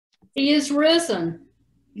He is risen.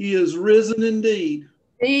 He is risen indeed.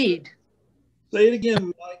 Indeed. Say it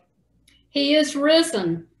again, Mike. He is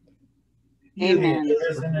risen. He is Amen.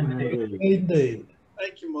 risen indeed. Indeed.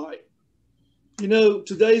 Thank you, Mike. You know,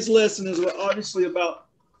 today's lesson is obviously about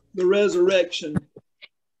the resurrection.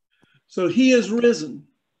 So he is risen.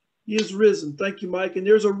 He is risen. Thank you, Mike. And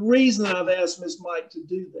there's a reason I've asked Miss Mike to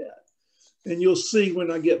do that. And you'll see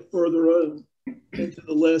when I get further on into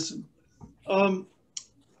the lesson.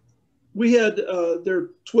 We had, there are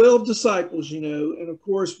 12 disciples, you know, and of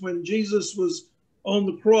course, when Jesus was on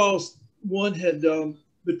the cross, one had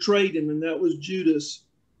betrayed him, and that was Judas.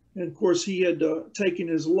 And of course, he had taken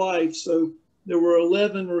his life. So there were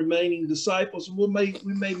 11 remaining disciples, and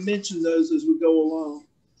we may mention those as we go along.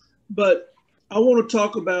 But I want to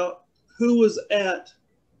talk about who was at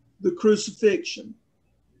the crucifixion,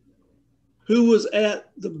 who was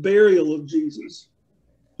at the burial of Jesus,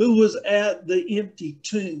 who was at the empty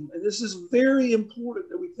tomb. And this is very important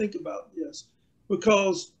that we think about this,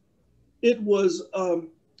 because it was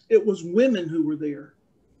women who were there.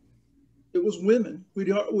 It was women. We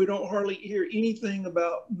don't hardly hear anything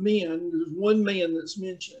about men. There's one man that's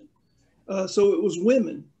mentioned. So it was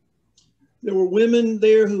women. There were women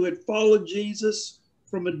there who had followed Jesus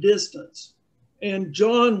from a distance. And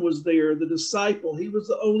John was there, the disciple. He was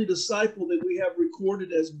the only disciple that we have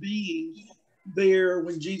recorded as being there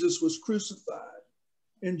when Jesus was crucified.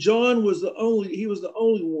 And John was the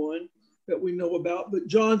only one that we know about, but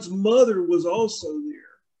John's mother was also there.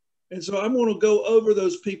 And so I'm going to go over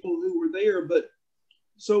those people who were there. But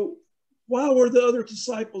so why were the other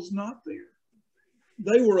disciples not there?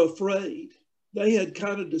 They were afraid. They had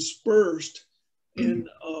kind of dispersed and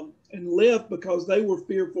left because they were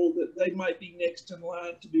fearful that they might be next in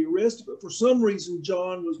line to be arrested. But for some reason,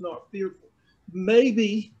 John was not fearful.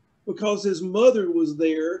 Maybe because his mother was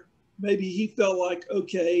there, maybe he felt like,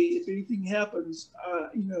 okay, if anything happens, I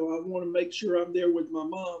want to make sure I'm there with my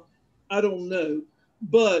mom. I don't know.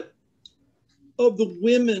 But of the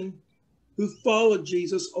women who followed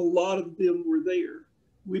Jesus, a lot of them were there.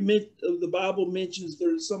 The Bible mentions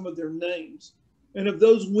there's some of their names. And of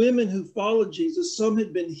those women who followed Jesus, some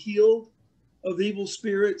had been healed of evil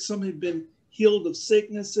spirits, some had been healed of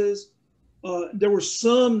sicknesses. There were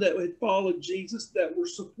some that had followed Jesus that were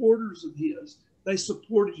supporters of his. They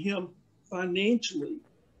supported him financially.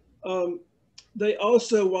 They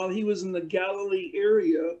also, while he was in the Galilee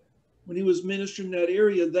area, when he was ministering in that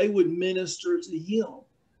area, they would minister to him.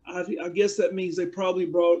 I guess that means they probably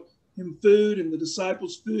brought him food and the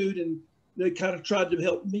disciples food, and they kind of tried to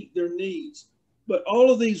help meet their needs. But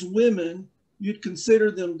all of these women, you'd consider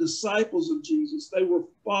them disciples of Jesus. They were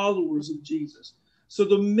followers of Jesus. So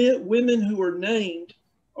the women who are named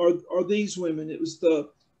are these women. It was the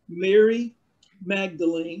Mary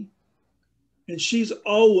Magdalene, and she's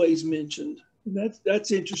always mentioned. And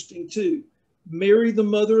that's interesting too. Mary, the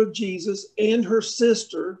mother of Jesus, and her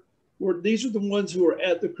sister, these are the ones who are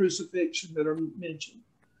at the crucifixion that are mentioned.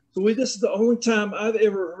 So this is the only time I've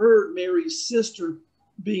ever heard Mary's sister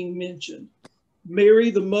being mentioned. Mary,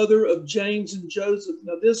 the mother of James and Joseph.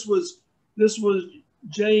 Now this was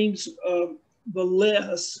James the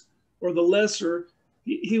lesser.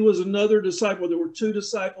 He was another disciple. There were two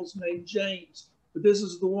disciples named James, but this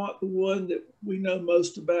is the one that we know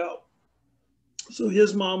most about. So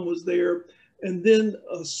his mom was there. And then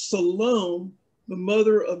Salome, the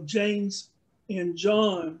mother of James and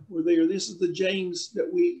John, were there. This is the James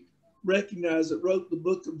that we recognize that wrote the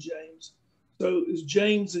book of James. So it's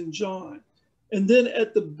James and John. And then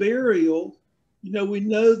at the burial, we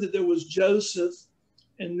know that there was Joseph,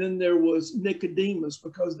 and then there was Nicodemus,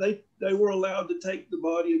 because they were allowed to take the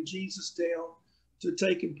body of Jesus down to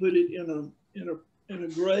take and put it in a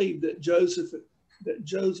grave that Joseph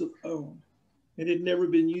owned. It had never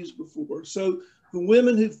been used before. So the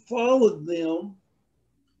women who followed them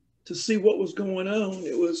to see what was going on,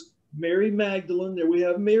 it was Mary Magdalene. There we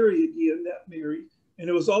have Mary again, that Mary. And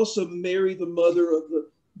it was also Mary, the mother of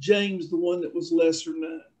James, the one that was lesser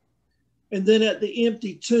known. And then at the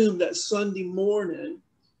empty tomb that Sunday morning,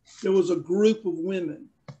 there was a group of women.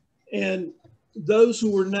 And those who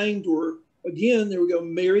were named were, again, there we go,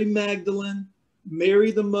 Mary Magdalene,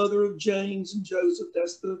 Mary, the mother of James and Joseph.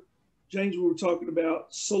 That's the James we were talking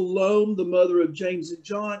about. Salome, the mother of James and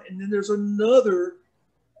John. And then there's another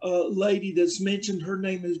lady that's mentioned. Her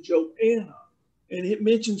name is Joanna. And it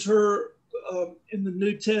mentions her in the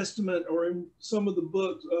New Testament or in some of the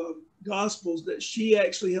books, Gospels, that she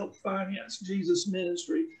actually helped finance Jesus'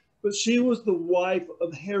 ministry. But she was the wife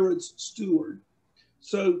of Herod's steward.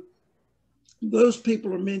 So those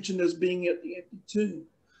people are mentioned as being at the empty tomb.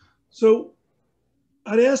 So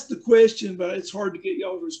I'd ask the question, but it's hard to get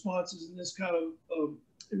y'all's responses in this kind of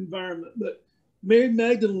environment. But Mary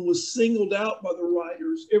Magdalene was singled out by the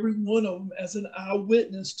writers, every one of them, as an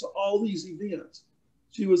eyewitness to all these events.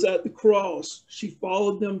 She was at the cross. She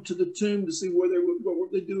followed them to the tomb to see what were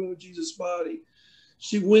they doing with Jesus' body.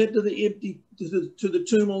 She went to the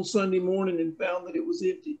tomb on Sunday morning and found that it was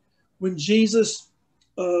empty. When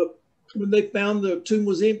when they found the tomb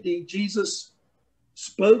was empty, Jesus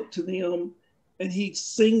spoke to them, and he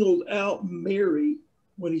singled out Mary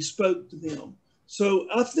when he spoke to them. So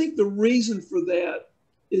I think the reason for that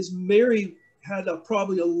is Mary had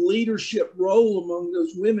probably a leadership role among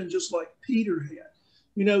those women, just like Peter had.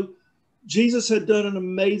 You know, Jesus had done an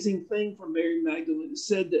amazing thing for Mary Magdalene. It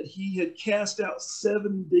said that he had cast out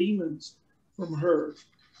 7 demons from her.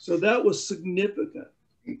 So that was significant.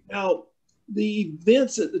 Now, the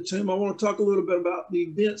events at the tomb, I want to talk a little bit about the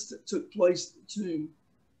events that took place at the tomb.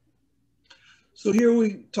 So here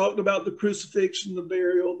we talked about the crucifixion, the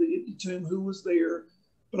burial, the empty tomb, who was there.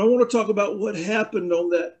 But I want to talk about what happened on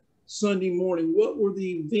that Sunday morning. What were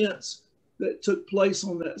the events that took place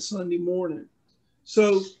on that Sunday morning?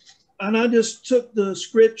 So, and I just took the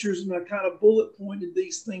scriptures and I kind of bullet pointed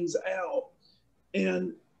these things out.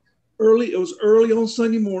 And it was early on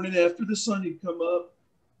Sunday morning after the sun had come up.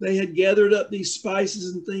 They had gathered up these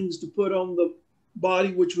spices and things to put on the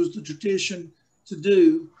body, which was the tradition to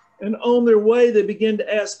do. And on their way, they began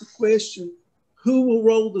to ask the question, who will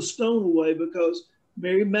roll the stone away? Because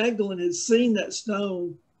Mary Magdalene had seen that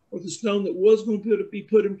stone, or the stone that was going to be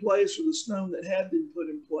put in place, or the stone that had been put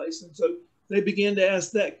in place. And so they began to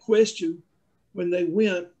ask that question when they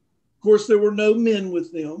went. Of course, there were no men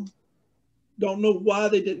with them. Don't know why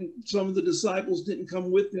some of the disciples didn't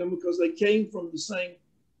come with them, because they came from the same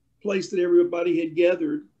place that everybody had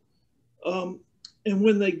gathered. And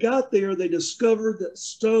when they got there, they discovered that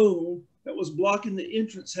stone that was blocking the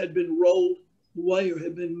entrance had been rolled away or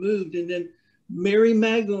had been moved. And then Mary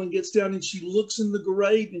Magdalene gets down and she looks in the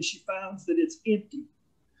grave and she finds that it's empty.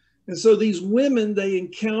 And so these women, they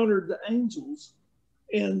encountered the angels.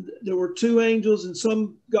 And there were 2 angels. In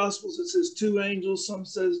some gospels, it says 2 angels. Some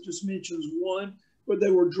just mentions 1. But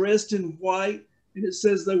they were dressed in white. And it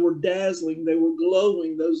says they were dazzling. They were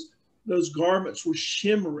glowing. Those garments were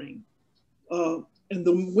shimmering. And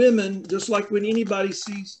the women, just like when anybody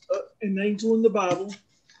sees an angel in the Bible,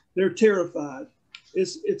 they're terrified.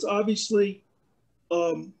 It's obviously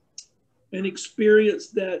an experience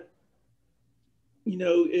that, you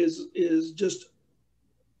know, is just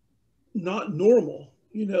not normal.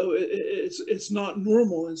 You know, it's not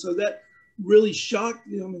normal. And so that really shocked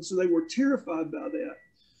them. And so they were terrified by that.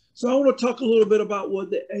 So I want to talk a little bit about what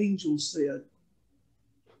the angels said.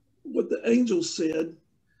 What the angels said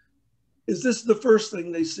is this: the first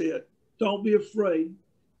thing they said, don't be afraid.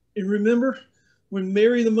 And remember, when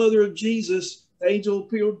Mary, the mother of Jesus, the angel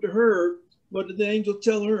appeared to her, what did the angel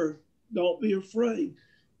tell her? Don't be afraid.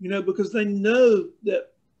 You know, because they know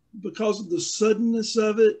that because of the suddenness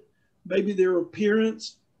of it, maybe their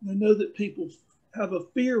appearance, they know that people have a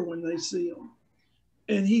fear when they see them.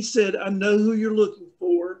 And he said, I know who you're looking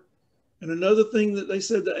for. And another thing that they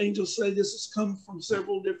said, the angels say, this has come from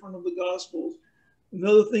several different of the gospels.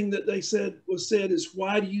 Another thing that they said is,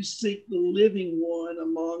 why do you seek the living one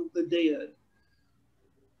among the dead?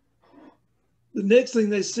 The next thing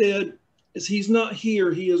they said is, he's not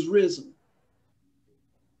here, he is risen.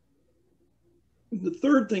 And the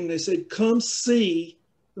third thing they said, come see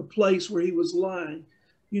the place where he was lying.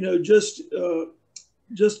 You know, just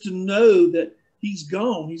to know that he's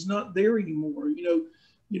gone, he's not there anymore.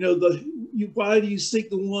 Why do you seek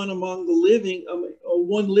the one among the living, or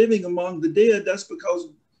one living among the dead? That's because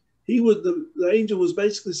the angel was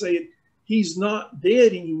basically saying, he's not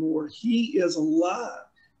dead anymore. He is alive.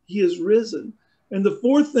 He is risen. And the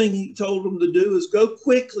fourth thing he told them to do is go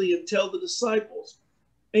quickly and tell the disciples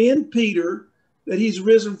and Peter that he's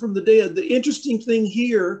risen from the dead. The interesting thing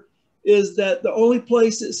here is that the only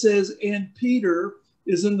place it says and Peter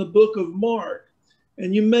is in the book of Mark.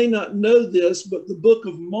 And you may not know this, but the book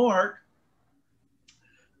of Mark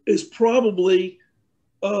is probably,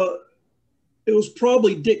 it was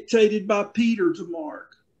probably dictated by Peter to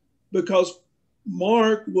Mark, because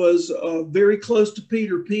Mark was very close to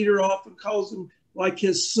Peter. Peter often calls him like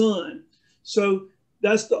his son. So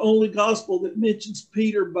that's the only gospel that mentions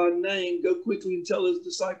Peter by name. Go quickly and tell his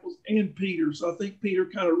disciples and Peter. So I think Peter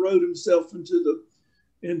kind of wrote himself into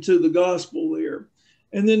the gospel there.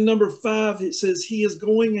 And then number 5, it says, he is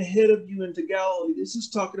going ahead of you into Galilee. This is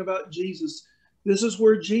talking about Jesus. This is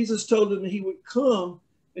where Jesus told them that he would come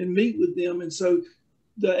and meet with them. And so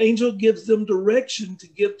the angel gives them direction to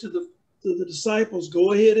give to the disciples,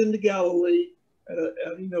 go ahead into Galilee. at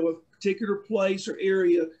a particular place or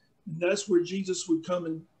area, and that's where Jesus would come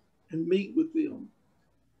and meet with them.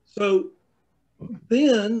 So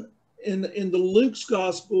then in the Luke's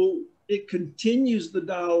gospel, it continues the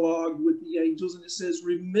dialogue with the angels, and it says,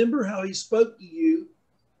 remember how he spoke to you.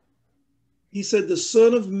 He said, the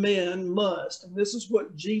Son of Man must, and this is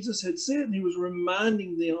what Jesus had said, and he was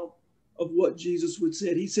reminding them of what Jesus would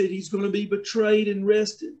said. He said he's going to be betrayed and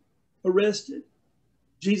arrested.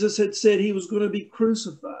 Jesus had said he was going to be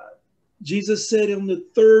crucified. Jesus said on the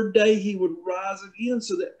third day he would rise again.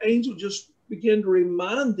 So the angel just began to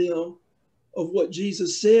remind them of what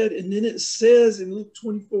Jesus said. And then it says in Luke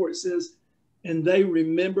 24, it says, and they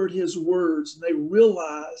remembered his words. And they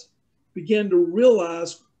began to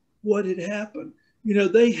realize what had happened. You know,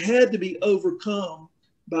 they had to be overcome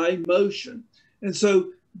by emotion. And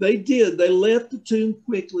so they did. They left the tomb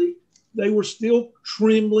quickly. They were still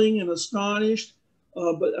trembling and astonished,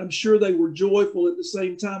 but I'm sure they were joyful at the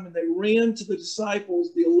same time. And they ran to the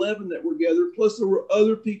disciples, the 11 that were gathered, plus there were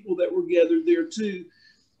other people that were gathered there too.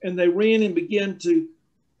 And they ran and began to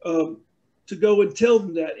go and tell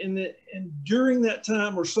them that. And during that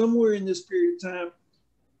time, or somewhere in this period of time,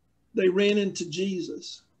 they ran into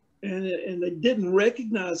Jesus. And they didn't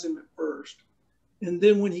recognize him at first. And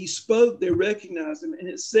then when he spoke, they recognized him. And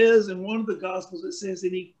it says in one of the Gospels, it says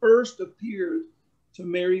that he first appeared to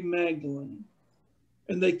Mary Magdalene.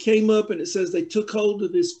 And they came up, and it says they took hold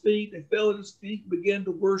of his feet. They fell at his feet, began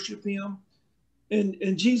to worship him.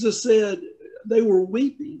 And Jesus said, they were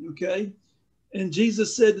weeping, okay? And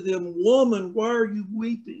Jesus said to them, woman, why are you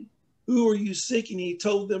weeping? Who are you seeking? He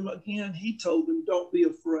told them, don't be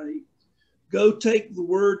afraid. Go take the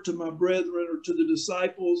word to my brethren, or to the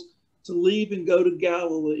disciples, to leave and go to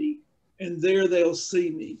Galilee, and there they'll see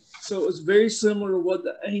me. So it was very similar to what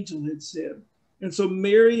the angel had said. And so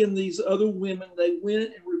Mary and these other women, they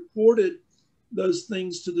went and reported those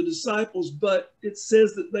things to the disciples, but it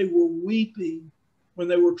says that they were weeping when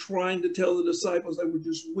they were trying to tell the disciples. They were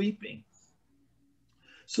just weeping.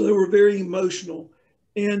 So they were very emotional.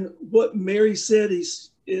 And what Mary said is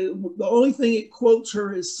the only thing it quotes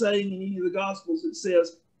her as saying in any of the Gospels, it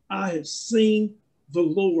says, I have seen the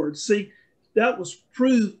Lord. See, that was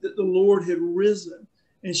proof that the Lord had risen.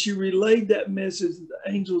 And she relayed that message that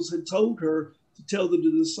the angels had told her to tell the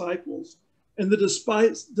disciples. And the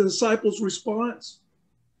disciples' response,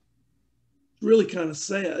 really kind of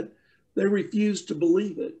sad. They refused to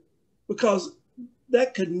believe it, because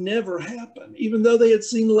that could never happen. Even though they had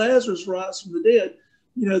seen Lazarus rise from the dead,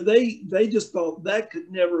 you know, they just thought that could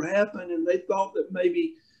never happen. And they thought that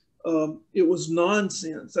maybe it was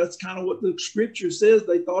nonsense. That's kind of what the scripture says.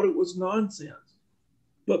 They thought it was nonsense.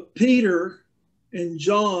 But Peter and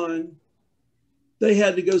John, they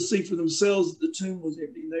had to go see for themselves that the tomb was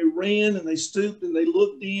empty. And they ran and they stooped and they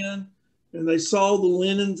looked in and they saw the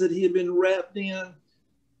linens that he had been wrapped in.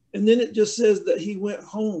 And then it just says that he went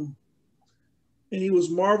home and he was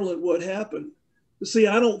marveling at what happened. But see,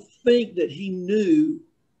 I don't think that he knew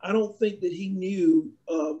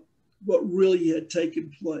what really had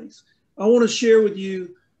taken place. I want to share with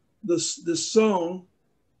you this song.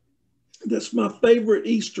 That's my favorite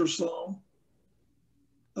Easter song.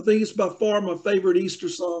 I think it's by far my favorite Easter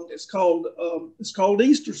song. It's called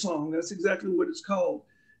Easter Song. That's exactly what it's called.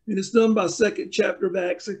 And it's done by Second Chapter of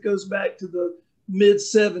Acts. It goes back to the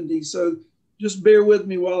mid-70s. So just bear with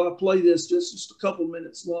me while I play this, just a couple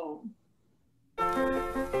minutes long.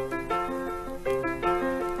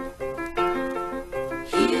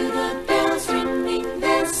 Hear the bells ringing,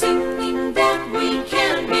 they're singing that we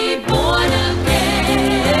can be born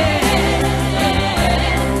again.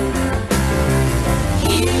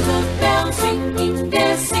 Hear the bells ringing,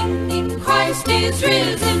 they're singing, Christ is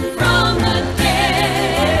risen from the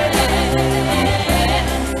dead.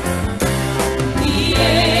 The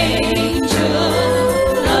angel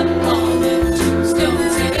upon the tombstone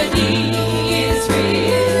said he is risen.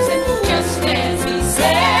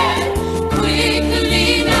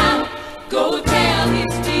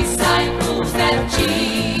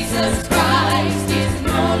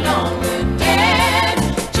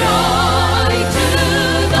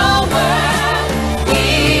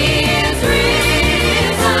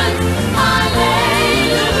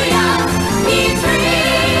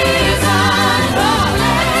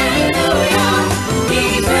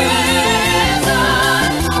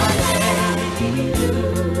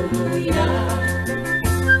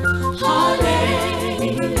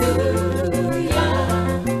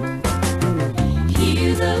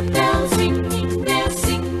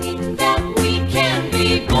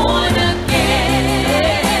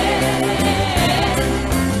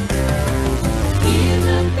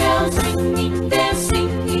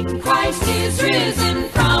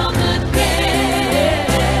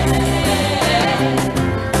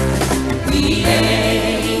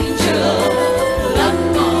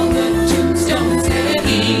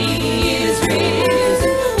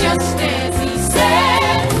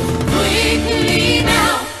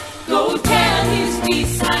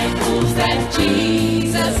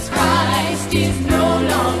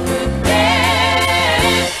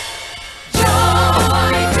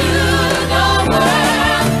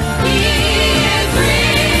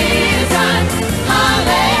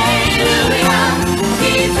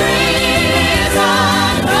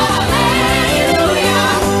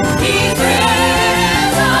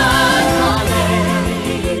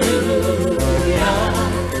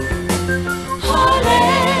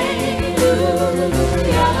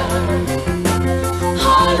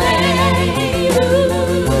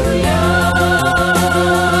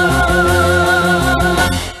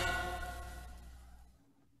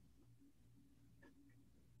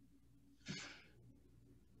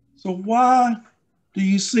 So why do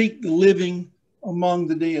you seek the living among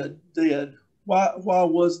the dead? Why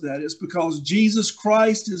was that? It's because Jesus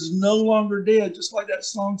Christ is no longer dead. Just like that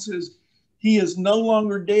song says, he is no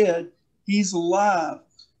longer dead. He's alive.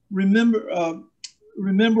 Remember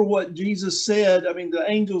what Jesus said. I mean, the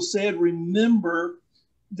angel said, remember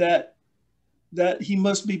that he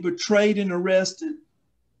must be betrayed and arrested,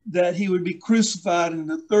 that he would be crucified, and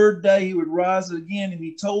the third day he would rise again. And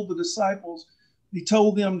he told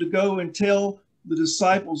them to go and tell the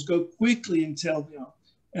disciples, go quickly and tell them.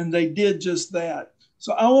 And they did just that.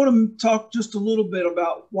 So I want to talk just a little bit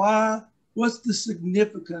about what's the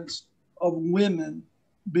significance of women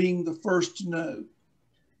being the first to know.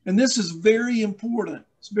 And this is very important.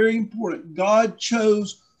 It's very important. God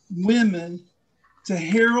chose women to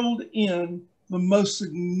herald in the most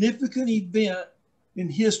significant event in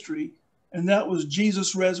history, and that was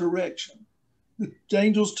Jesus' resurrection. The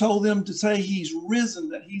angels told them to say he's risen,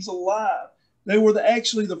 that he's alive. They were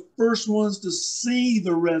actually the first ones to see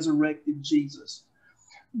the resurrected Jesus.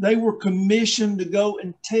 They were commissioned to go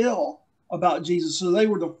and tell about Jesus. So they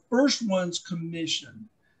were the first ones commissioned.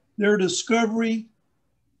 Their discovery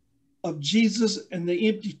of Jesus and the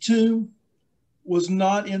empty tomb was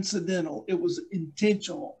not incidental. It was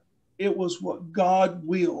intentional. It was what God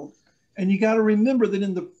willed. And you got to remember that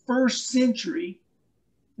in the first century,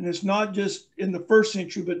 and it's not just in the first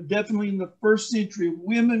century, but definitely in the first century,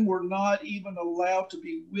 women were not even allowed to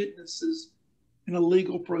be witnesses in a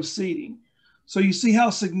legal proceeding. So you see how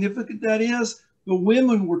significant that is? The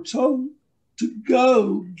women were told to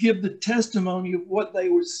go give the testimony of what they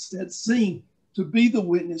had seen, to be the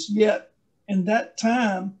witness. Yet in that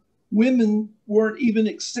time, women weren't even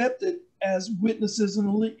accepted as witnesses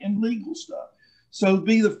in legal stuff. So to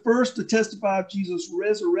be the first to testify of Jesus'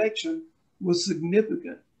 resurrection was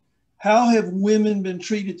significant. How have women been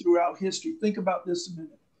treated throughout history? Think about this a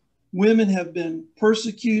minute. Women have been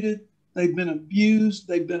persecuted, they've been abused,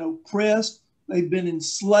 they've been oppressed, they've been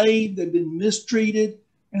enslaved, they've been mistreated,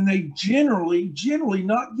 and they generally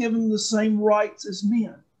not given the same rights as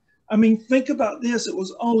men. I mean, think about this. It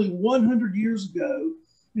was only 100 years ago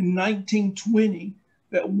in 1920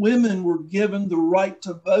 that women were given the right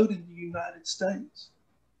to vote in the United States.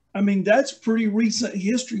 I mean, that's pretty recent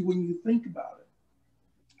history when you think about it.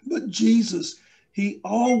 But Jesus, he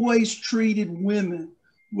always treated women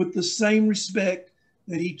with the same respect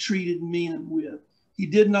that he treated men with. He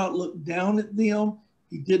did not look down at them.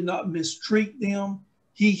 He did not mistreat them.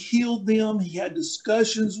 He healed them. He had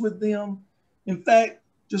discussions with them. In fact,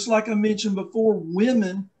 just like I mentioned before,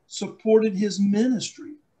 women supported his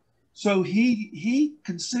ministry. So he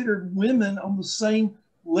considered women on the same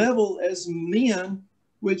level as men,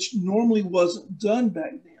 which normally wasn't done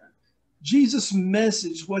back then. Jesus'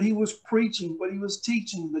 message, what he was preaching, what he was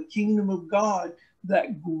teaching, the kingdom of God,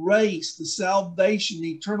 that grace, the salvation,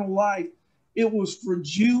 the eternal life, it was for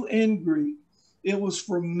Jew and Greek. It was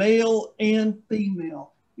for male and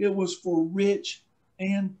female. It was for rich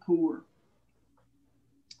and poor.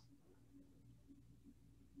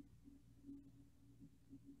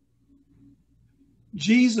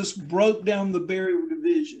 Jesus broke down the barrier of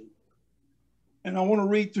division. And I want to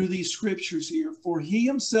read through these scriptures here. For he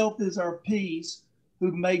himself is our peace,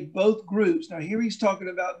 who made both groups. Now here he's talking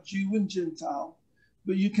about Jew and Gentile,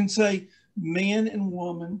 but you can say man and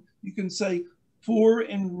woman. You can say poor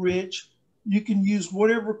and rich. You can use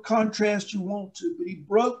whatever contrast you want to, but he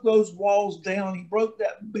broke those walls down. He broke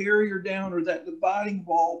that barrier down, or that dividing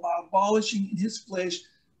wall, by abolishing in his flesh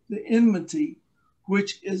the enmity,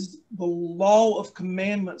 which is the law of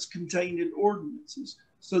commandments contained in ordinances,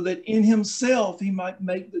 so that in himself he might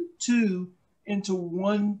make the two into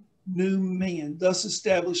one new man, thus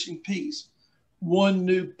establishing peace. One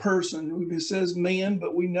new person. It says man,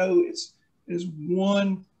 but we know it's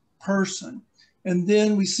one person. And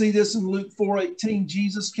then we see this in Luke 4:18.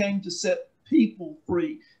 Jesus came to set people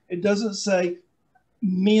free. It doesn't say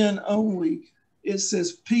men only. It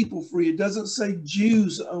says people free. It doesn't say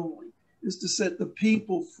Jews only. It's to set the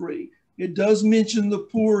people free. It does mention the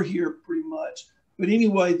poor here pretty much. But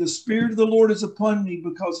anyway, the Spirit of the Lord is upon me,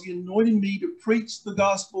 because he anointed me to preach the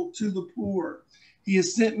gospel to the poor. He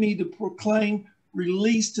has sent me to proclaim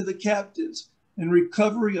release to the captives and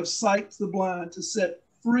recovery of sight to the blind, to set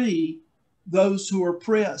free those who are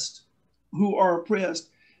oppressed.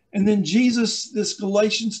 And then Jesus, this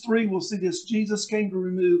Galatians 3, we'll see this. Jesus came to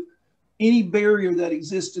remove any barrier that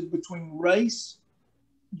existed between race,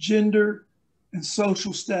 gender, and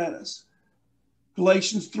social status.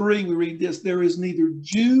 Galatians 3, we read this: there is neither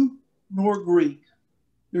Jew nor Greek.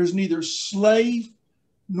 There's neither slave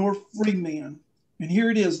nor free man. And here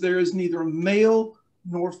it is: there is neither male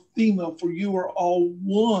nor female, for you are all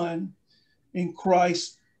one in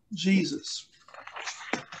Christ Jesus.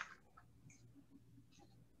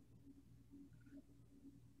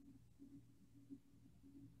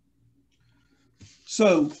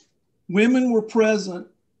 So women were present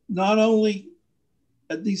not only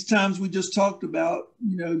at these times we just talked about,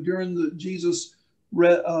 during the Jesus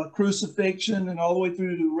crucifixion and all the way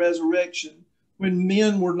through to the resurrection, when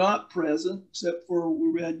men were not present, except for we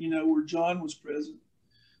read, where John was present.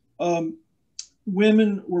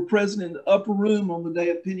 Women were present in the upper room on the day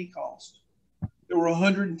of Pentecost. There were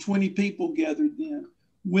 120 people gathered then.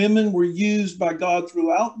 Women were used by God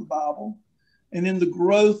throughout the Bible. And in the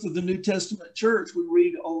growth of the New Testament church, we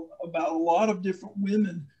read about a lot of different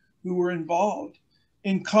women who were involved.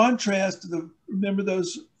 In contrast to remember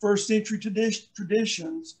those first century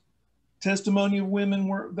traditions, testimony of women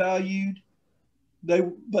weren't valued,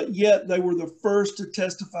 but yet they were the first to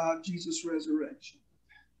testify of Jesus' resurrection.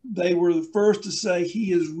 They were the first to say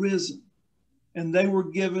he is risen. And they were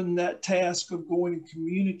given that task of going and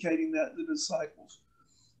communicating that to the disciples.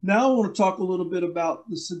 Now I want to talk a little bit about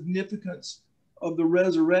the significance of the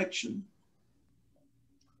resurrection.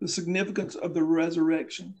 The significance of the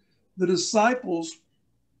resurrection. The disciples,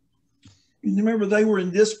 you remember, they were in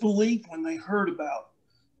disbelief when they heard about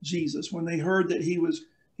Jesus, when they heard that he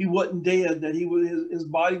wasn't dead, that his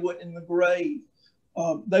body wasn't in the grave.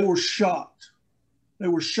 They were shocked. They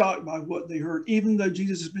were shocked by what they heard, even though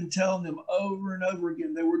Jesus has been telling them over and over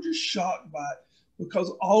again. They were just shocked by it because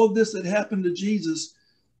all of this that happened to Jesus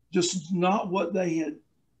just not what they had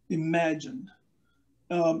imagined.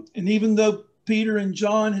 And even though Peter and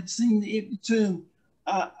John had seen the empty tomb,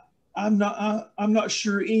 I'm not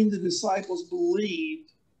sure any of the disciples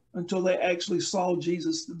believed until they actually saw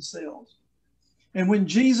Jesus themselves. And when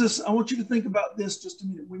Jesus, I want you to think about this just a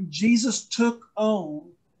minute. When Jesus took on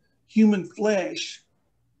human flesh,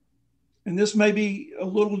 and this may be a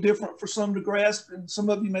little different for some to grasp, and some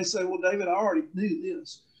of you may say, well, David, I already knew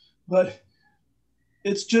this. But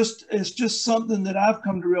it's just something that I've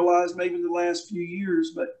come to realize maybe in the last few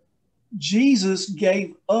years. But Jesus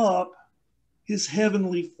gave up his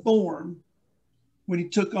heavenly form when he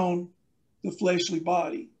took on the fleshly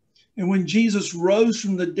body. And when Jesus rose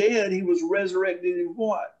from the dead, he was resurrected in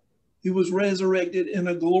what? He was resurrected in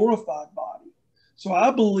a glorified body. So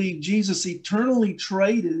I believe Jesus eternally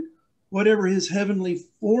traded whatever his heavenly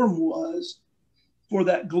form was for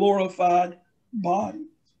that glorified body.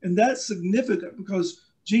 And that's significant because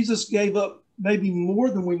Jesus gave up maybe more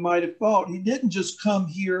than we might have thought. He didn't just come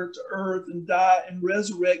here to earth and die and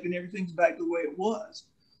resurrect and everything's back the way it was.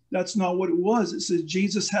 That's not what it was. It says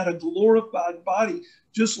Jesus had a glorified body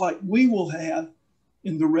just like we will have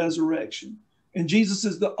in the resurrection. And Jesus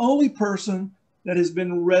is the only person that has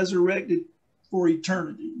been resurrected for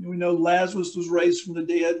eternity. We know Lazarus was raised from the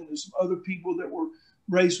dead, and there's some other people that were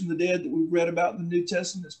raised from the dead that we've read about in the New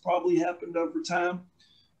Testament. It's probably happened over time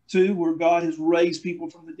too, where God has raised people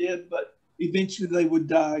from the dead, but eventually they would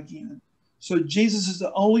die again. So Jesus is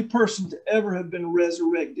the only person to ever have been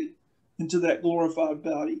resurrected into that glorified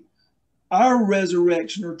body. Our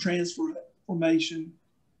resurrection or transformation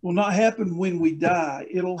will not happen when we die.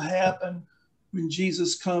 It'll happen when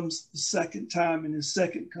Jesus comes the second time in his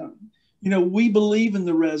second coming. We believe in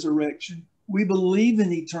the resurrection. We believe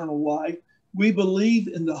in eternal life. We believe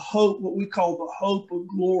in the hope, what we call the hope of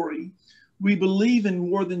glory. We believe in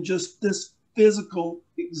more than just this physical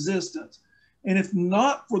existence. And if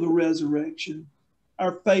not for the resurrection,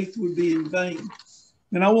 our faith would be in vain.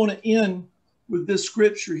 And I want to end with this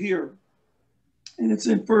scripture here. And it's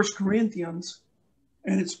in 1 Corinthians.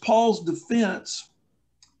 And it's Paul's defense.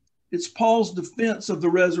 It's Paul's defense of the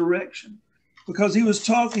resurrection. Because he was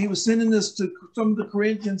sending this to some of the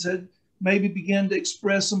Corinthians had maybe began to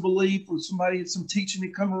express some belief, or somebody had some teaching to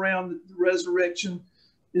come around that the resurrection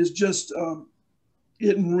is just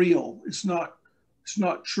isn't real. It's not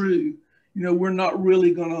true. We're not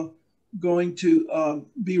really going to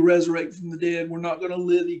be resurrected from the dead. We're not going to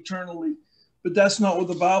live eternally. But that's not what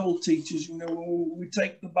the Bible teaches. When we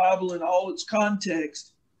take the Bible in all its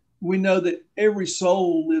context, we know that every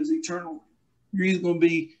soul lives eternally. You're either going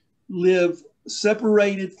to live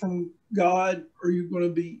separated from God, or you're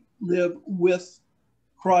going to live with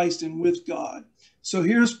Christ and with God. So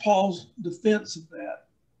here's Paul's defense of that.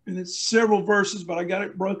 And it's several verses, but I got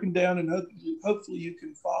it broken down, and hopefully you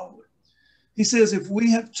can follow it. He says, if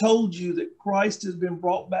we have told you that Christ has been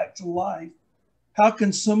brought back to life, how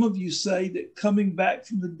can some of you say that coming back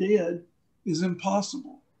from the dead is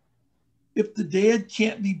impossible? If the dead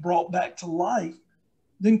can't be brought back to life,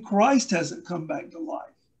 then Christ hasn't come back to life.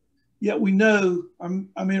 Yet we know, I'm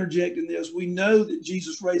interjecting this, we know that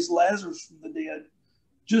Jesus raised Lazarus from the dead,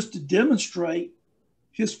 just to demonstrate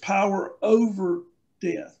his power over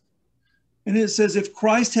death. And it says, if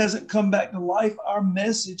Christ hasn't come back to life, our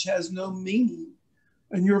message has no meaning,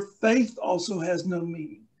 and your faith also has no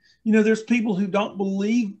meaning. You know, there's people who don't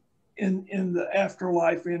believe in the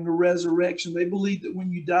afterlife and the resurrection. They believe that when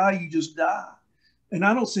you die, you just die. And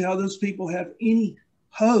I don't see how those people have any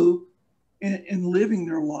hope in living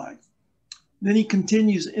their life. Then he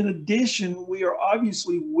continues, in addition, we are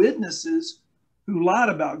obviously witnesses who lied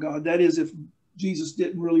about God. That is, if Jesus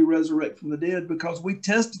didn't really resurrect from the dead, because we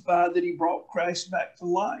testify that he brought Christ back to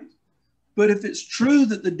life. But if it's true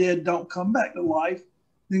that the dead don't come back to life,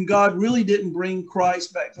 then God really didn't bring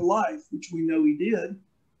Christ back to life, which we know he did.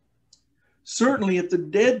 Certainly, if the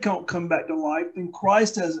dead can't come back to life, then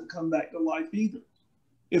Christ hasn't come back to life either.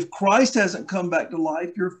 If Christ hasn't come back to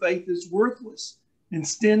life, your faith is worthless, and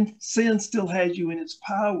sin still has you in its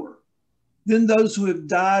power. Then those who have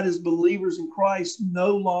died as believers in Christ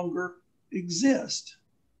no longer exist.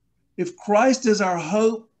 If Christ is our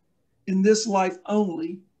hope in this life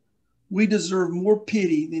only, we deserve more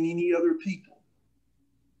pity than any other people.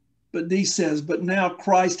 But he says, but now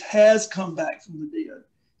Christ has come back from the dead.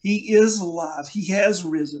 He is alive. He has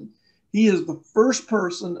risen. He is the first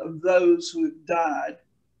person of those who have died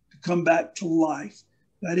to come back to life.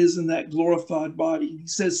 That is, in that glorified body. He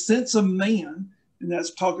says, since a man, and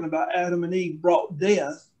that's talking about Adam and Eve, brought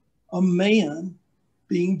death, a man,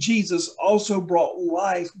 being Jesus, also brought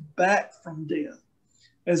life back from death.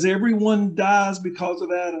 As everyone dies because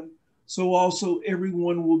of Adam, so also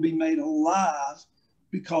everyone will be made alive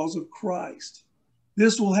because of Christ.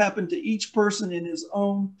 This will happen to each person in his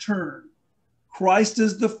own turn. Christ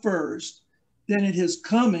is the first, then at his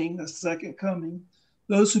coming, the second coming,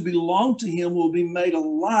 those who belong to him will be made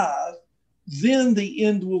alive, then the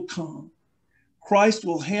end will come. Christ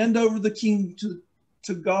will hand over the kingdom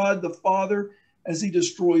to God the Father as he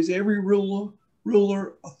destroys every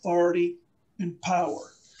ruler, authority, and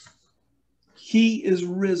power. He is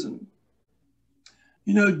risen.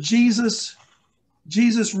 You know, Jesus'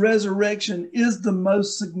 resurrection is the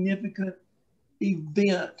most significant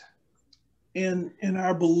event in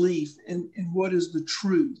our belief in what is the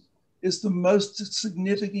truth. It's the most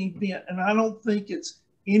significant event. And I don't think it's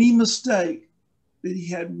any mistake that he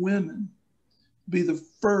had women be the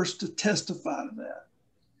first to testify to that.